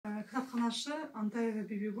кітапханашы Антаева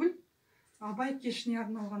Бибигүл Абай кешіне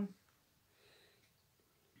арналған.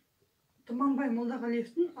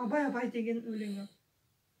 Молдағалиевтің Абай деген өлеңі.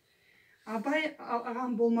 Абай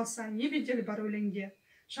ағам болмаса не бедел бар өлеңге,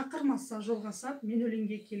 шақырмаса жолға сап мен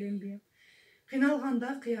өлеңге келем бе.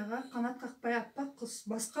 Қиналғанда қияға қанат қақпай аппақ құс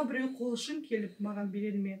басқа біреу қол ұшын келіп маған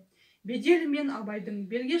берер ме. Беделі мен Абайдың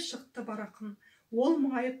белге шықты барақын, ол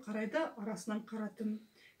мұңайып қарайды арасынан қаратын.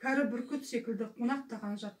 Кәрі бүркіт секілді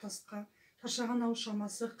қонақтаған жартасқа, шаршаған ау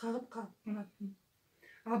шамасы қағып қанатын.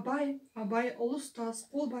 Абай, ұлы ұстаз,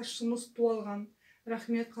 қолбасшымыз туалған,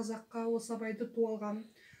 рахмет қазаққа осы Абайды туалған.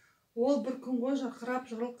 Ол бір күн ғой жарқырап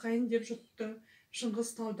жарылқайын деп жұтты,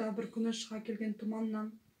 Шыңғыс тауда бір күні шыға келген тұманнан.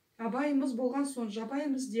 Абайымыз болған соң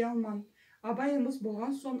жабайымыз дей алман, Абайымыз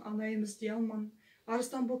болған соң анайымыз дей алман.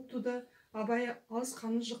 Арыстан боп туды, Абай алыс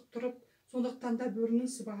қанын жықтырып, сондықтан да бөрінің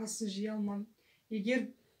сыбағасын жей алман. Егер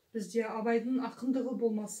бізде Абайдың ақындығы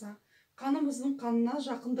болмаса, қанымыздың қанына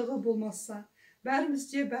жақындығы болмаса,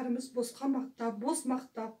 бәріміз босқа мақтап, бос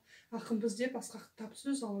мақтап, ақын бізде басқақтап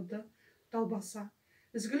сөз алуды далбаса.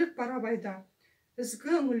 Ізгілік бар Абайда,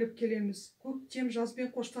 ізгі үңіліп келеміз, көктем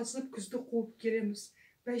жазбен қоштасып күзді қуып келеміз.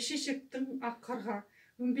 Бәйшешектің ақ қарға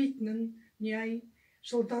өнбейтінін не ай,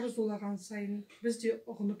 жылдар зулаған сайын бізде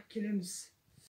ұғынып келеміз.